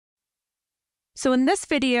So in this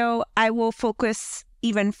video, I will focus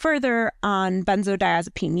even further on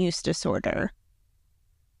benzodiazepine use disorder.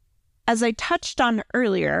 As I touched on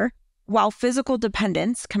earlier, while physical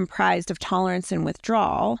dependence, comprised of tolerance and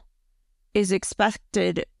withdrawal, is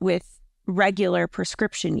expected with regular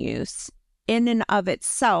prescription use, in and of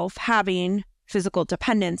itself, having physical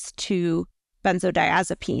dependence to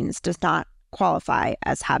benzodiazepines does not qualify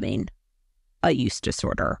as having a use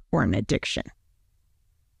disorder or an addiction.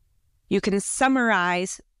 You can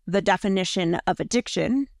summarize the definition of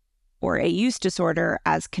addiction or a use disorder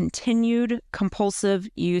as continued compulsive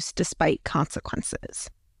use despite consequences.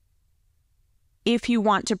 If you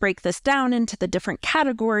want to break this down into the different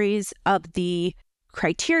categories of the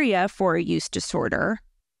criteria for a use disorder,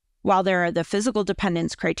 while there are the physical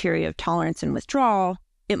dependence criteria of tolerance and withdrawal,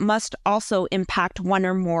 it must also impact one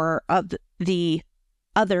or more of the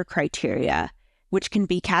other criteria, which can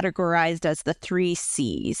be categorized as the 3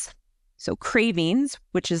 C's. So cravings,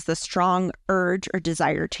 which is the strong urge or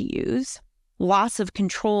desire to use, loss of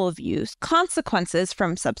control of use. Consequences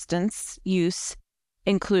from substance use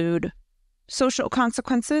include social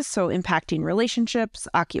consequences, so impacting relationships,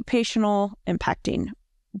 occupational, impacting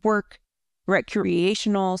work,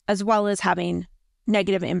 recreational, as well as having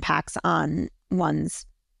negative impacts on one's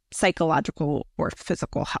psychological or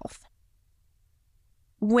physical health.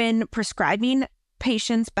 When prescribing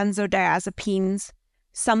patients benzodiazepines,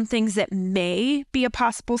 some things that may be a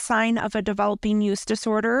possible sign of a developing use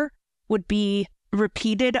disorder would be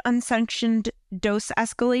repeated unsanctioned dose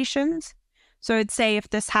escalations. So I'd say if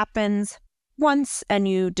this happens once and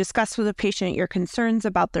you discuss with a patient your concerns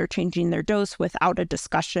about their changing their dose without a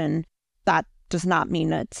discussion, that does not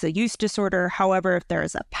mean it's a use disorder. However, if there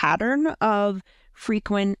is a pattern of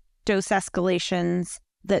frequent dose escalations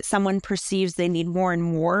that someone perceives they need more and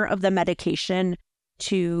more of the medication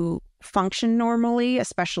to function normally,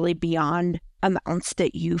 especially beyond amounts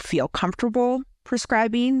that you feel comfortable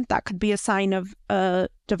prescribing, that could be a sign of a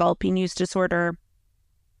developing use disorder.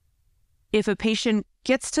 If a patient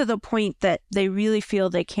gets to the point that they really feel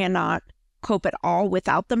they cannot cope at all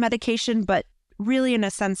without the medication, but really in a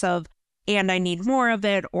sense of, and I need more of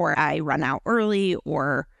it, or I run out early,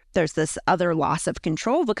 or there's this other loss of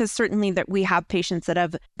control, because certainly that we have patients that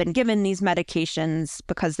have been given these medications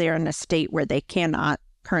because they are in a state where they cannot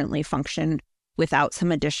currently function without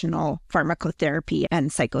some additional pharmacotherapy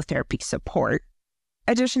and psychotherapy support.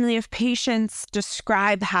 Additionally, if patients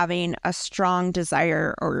describe having a strong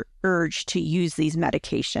desire or urge to use these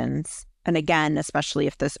medications, and again, especially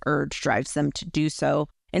if this urge drives them to do so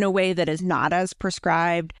in a way that is not as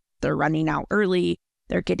prescribed, they're running out early,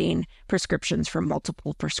 they're getting prescriptions from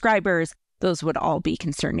multiple prescribers, those would all be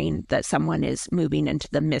concerning that someone is moving into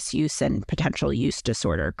the misuse and potential use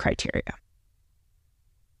disorder criteria.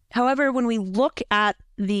 However, when we look at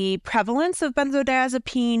the prevalence of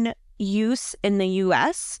benzodiazepine use in the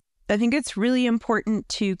U.S., I think it's really important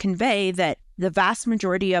to convey that the vast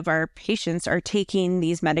majority of our patients are taking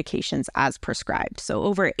these medications as prescribed. So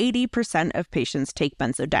over 80% of patients take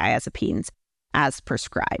benzodiazepines as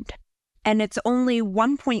prescribed. And it's only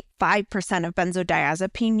 1.5% of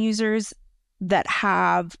benzodiazepine users that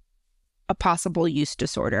have a possible use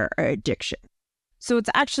disorder or addiction. So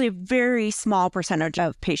it's actually a very small percentage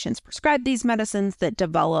of patients prescribed these medicines that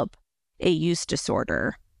develop a use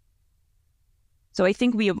disorder. So I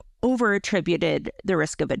think we have over-attributed the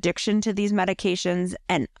risk of addiction to these medications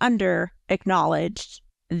and under-acknowledged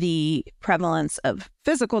the prevalence of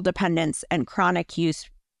physical dependence and chronic use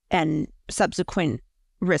and subsequent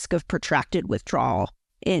risk of protracted withdrawal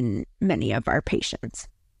in many of our patients.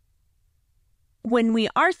 When we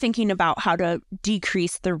are thinking about how to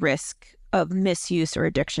decrease the risk of misuse or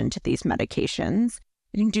addiction to these medications,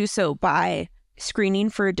 you can do so by screening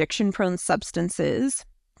for addiction-prone substances.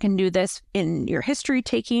 You can do this in your history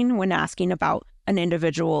taking when asking about an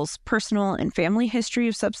individual's personal and family history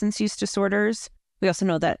of substance use disorders. We also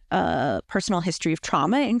know that a personal history of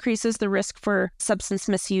trauma increases the risk for substance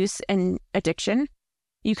misuse and addiction.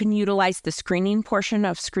 You can utilize the screening portion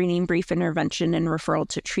of screening, brief intervention, and referral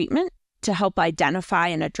to treatment to help identify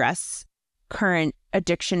and address current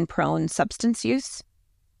addiction-prone substance use.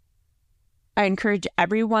 I encourage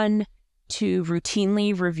everyone to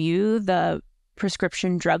routinely review the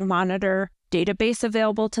prescription drug monitor database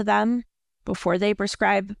available to them before they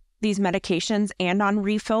prescribe these medications and on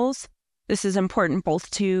refills. This is important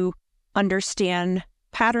both to understand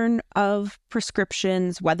pattern of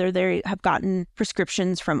prescriptions, whether they have gotten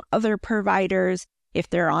prescriptions from other providers, if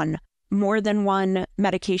they're on more than one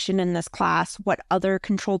medication in this class, what other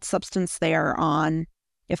controlled substance they are on,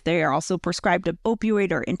 if they are also prescribed an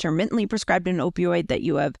opioid or intermittently prescribed an opioid that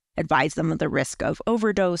you have advise them of the risk of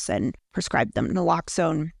overdose and prescribe them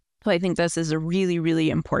naloxone. So I think this is a really, really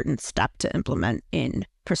important step to implement in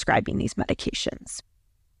prescribing these medications.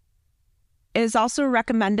 It is also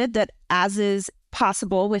recommended that, as is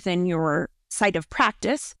possible within your site of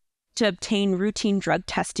practice, to obtain routine drug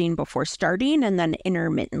testing before starting and then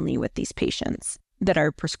intermittently with these patients that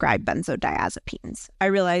are prescribed benzodiazepines. I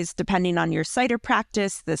realize depending on your site of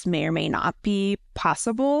practice, this may or may not be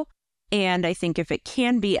possible. And I think if it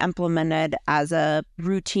can be implemented as a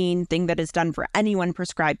routine thing that is done for anyone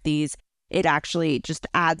prescribed these, it actually just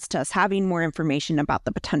adds to us having more information about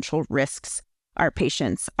the potential risks our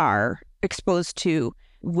patients are exposed to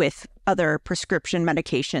with other prescription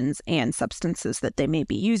medications and substances that they may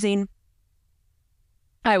be using.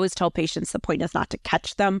 I always tell patients the point is not to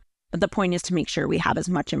catch them, but the point is to make sure we have as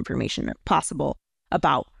much information as possible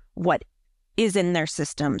about what is in their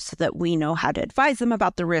system so that we know how to advise them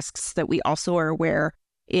about the risks, that we also are aware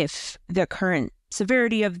if the current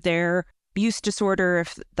severity of their use disorder,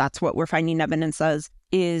 if that's what we're finding evidence as,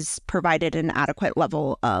 is provided an adequate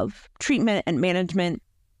level of treatment and management.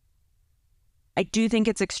 I do think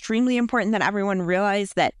it's extremely important that everyone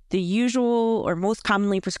realize that the usual or most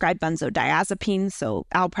commonly prescribed benzodiazepines, so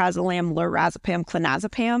alprazolam, lorazepam,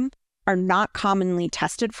 clonazepam, are not commonly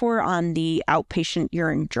tested for on the outpatient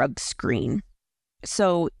urine drug screen.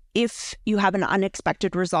 So if you have an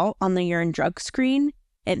unexpected result on the urine drug screen,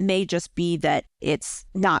 it may just be that it's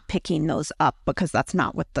not picking those up because that's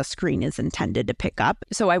not what the screen is intended to pick up.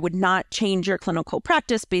 So I would not change your clinical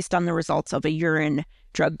practice based on the results of a urine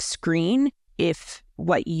drug screen. If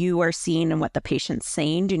what you are seeing and what the patient's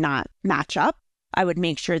saying do not match up, I would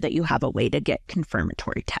make sure that you have a way to get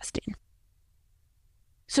confirmatory testing.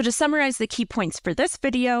 So to summarize the key points for this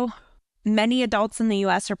video, many adults in the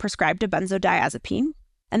US are prescribed a benzodiazepine,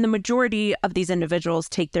 and the majority of these individuals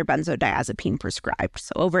take their benzodiazepine prescribed.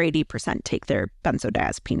 So over 80% take their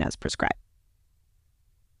benzodiazepine as prescribed.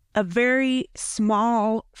 A very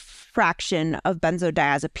small fraction of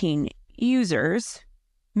benzodiazepine users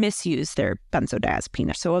misuse their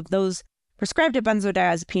benzodiazepine. So of those prescribed a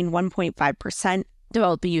benzodiazepine, 1.5%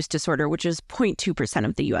 develop a use disorder, which is 0.2%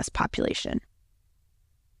 of the US population.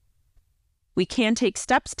 We can take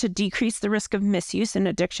steps to decrease the risk of misuse and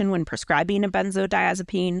addiction when prescribing a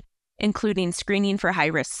benzodiazepine, including screening for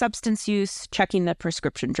high-risk substance use, checking the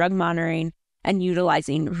prescription drug monitoring, and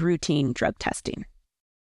utilizing routine drug testing.